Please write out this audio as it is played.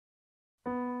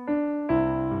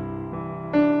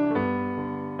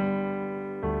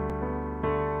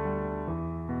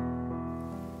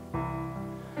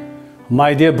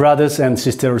My dear brothers and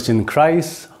sisters in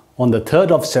Christ, on the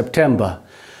 3rd of September,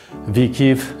 we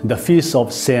keep the feast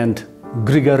of St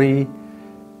Gregory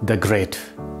the Great.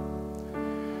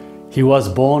 He was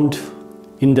born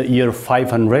in the year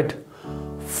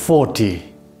 540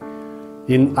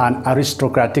 in an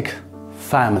aristocratic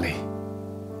family.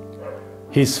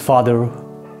 His father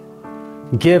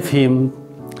gave him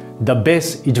the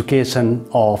best education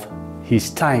of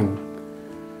his time,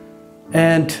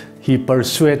 and he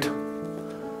pursued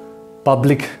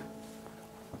public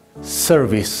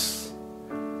service,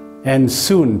 and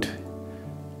soon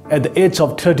at the age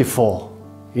of 34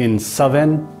 at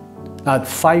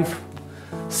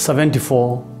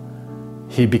 574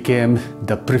 he became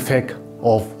the prefect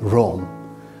of Rome,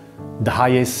 the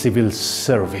highest civil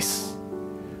service.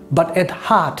 But at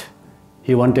heart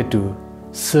he wanted to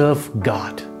serve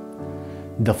God.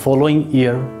 The following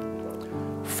year,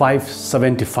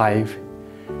 575,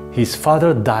 his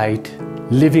father died,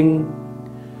 leaving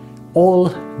all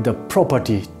the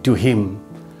property to him,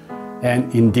 and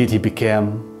indeed he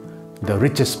became the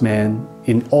richest man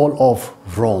in all of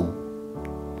Rome.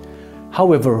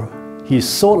 However, he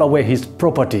sold away his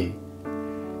property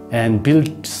and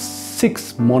built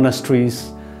 6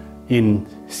 monasteries in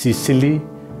Sicily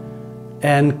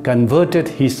and converted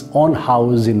his own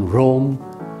house in Rome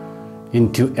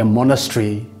into a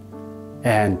monastery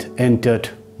and entered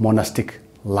monastic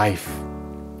life.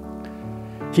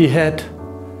 He had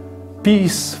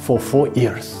peace for 4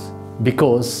 years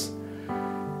because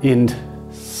in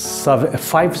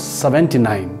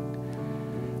 579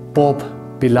 Pope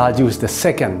Pelagius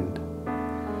II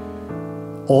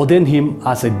ordained him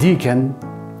as a deacon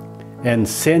and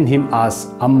sent him as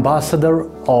ambassador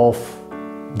of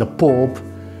the Pope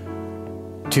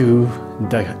to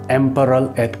the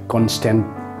emperor at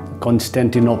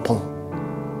Constantinople.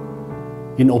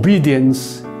 In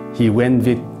obedience, he went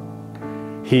with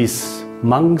his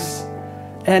monks,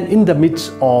 and in the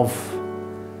midst of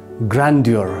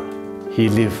grandeur, he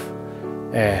lived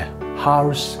a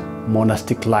harsh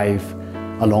monastic life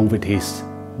along with his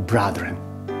brethren.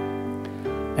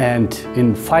 And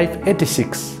in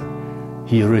 586,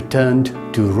 he returned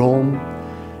to Rome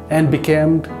and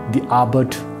became the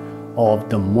abbot of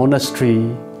the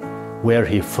monastery where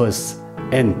he first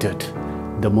entered,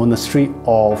 the monastery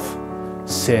of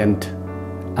St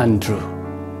Andrew.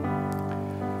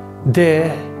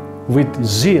 There, with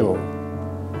zeal,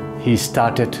 he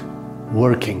started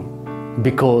working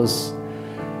because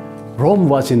Rome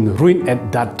was in ruin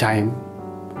at that time.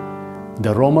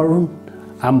 The Roman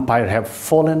Empire had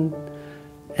fallen,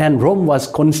 and Rome was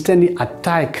constantly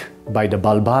attacked by the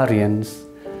barbarians,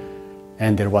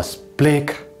 and there was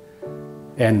plague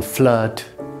and flood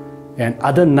and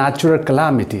other natural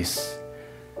calamities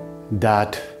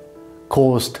that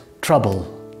caused trouble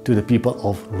to the people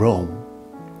of Rome.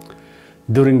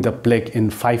 During the plague in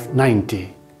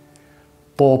 590,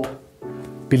 Pope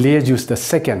Pelagius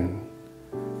II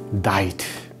died,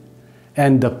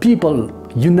 and the people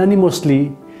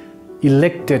unanimously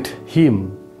elected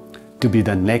him to be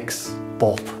the next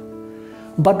Pope.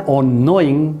 But on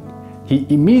knowing, he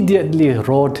immediately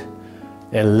wrote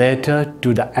a letter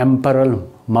to the Emperor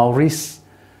Maurice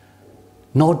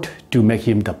not to make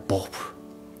him the Pope.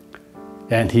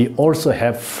 And he also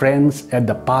had friends at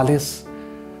the palace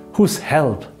whose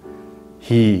help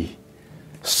he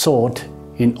sought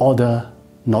in order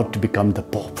not to become the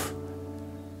Pope.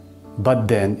 But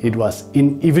then it was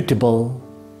inevitable,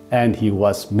 and he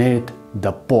was made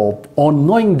the Pope on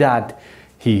knowing that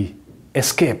he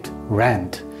escaped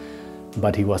rent.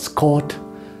 But he was caught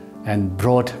and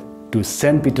brought to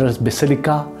St. Peter's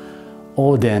Basilica,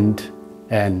 ordained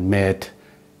and made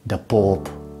the Pope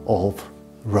of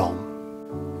Rome.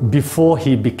 Before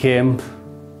he became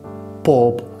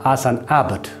Pope as an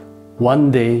abbot,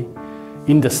 one day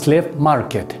in the slave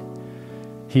market,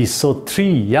 he saw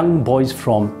 3 young boys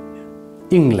from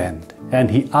England, and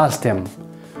he asked them,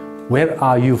 "Where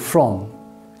are you from?"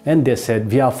 And they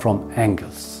said, "We are from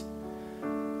Angles."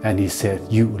 And he said,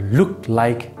 "You look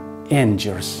like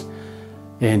angels,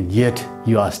 and yet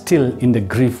you are still in the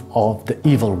grip of the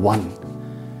evil one."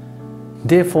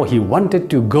 Therefore, he wanted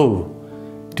to go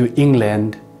to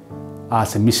England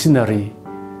as a missionary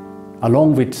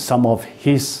along with some of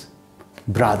his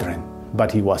brethren,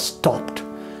 but he was stopped.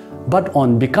 But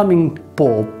on becoming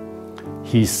Pope,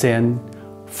 he sent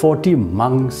 40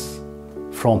 monks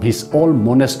from his old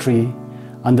monastery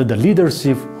under the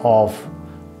leadership of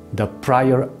the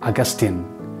Prior Augustine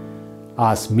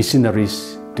as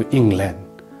missionaries to England.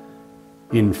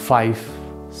 In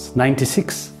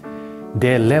 596,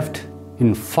 they left.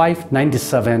 In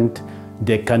 597,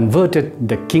 they converted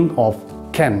the King of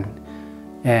Kent,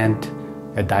 and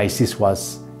a diocese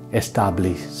was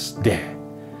established there.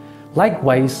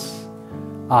 Likewise,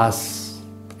 as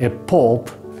a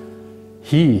pope,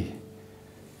 he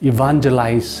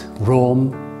evangelized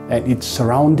Rome and its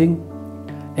surrounding,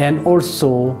 and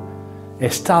also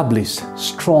established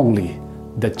strongly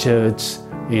the church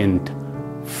in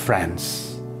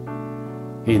France.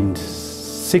 In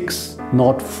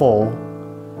 604,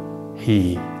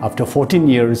 after 14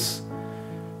 years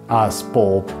as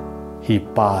pope, he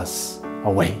passed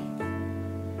away.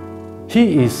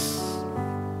 He is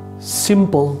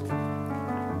simple,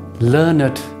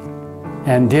 learned,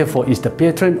 and therefore is the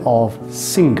patron of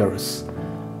singers,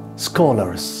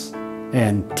 scholars,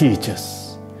 and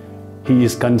teachers. He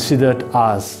is considered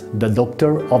as the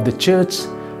doctor of the church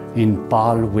in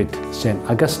par with St.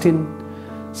 Augustine,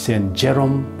 St.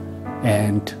 Jerome,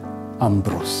 and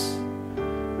Ambrose.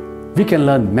 We can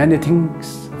learn many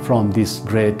things from this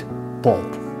great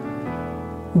pope.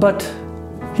 But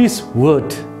his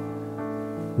word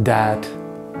that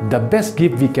the best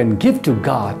gift we can give to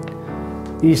God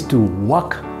is to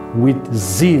walk with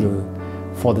zeal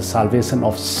for the salvation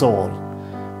of soul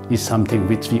is something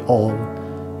which we all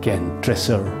can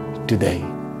treasure today.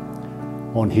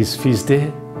 On his feast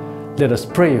day, let us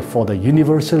pray for the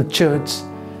universal church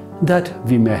that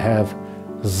we may have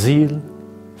zeal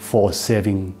for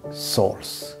saving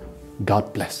souls.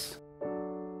 God bless.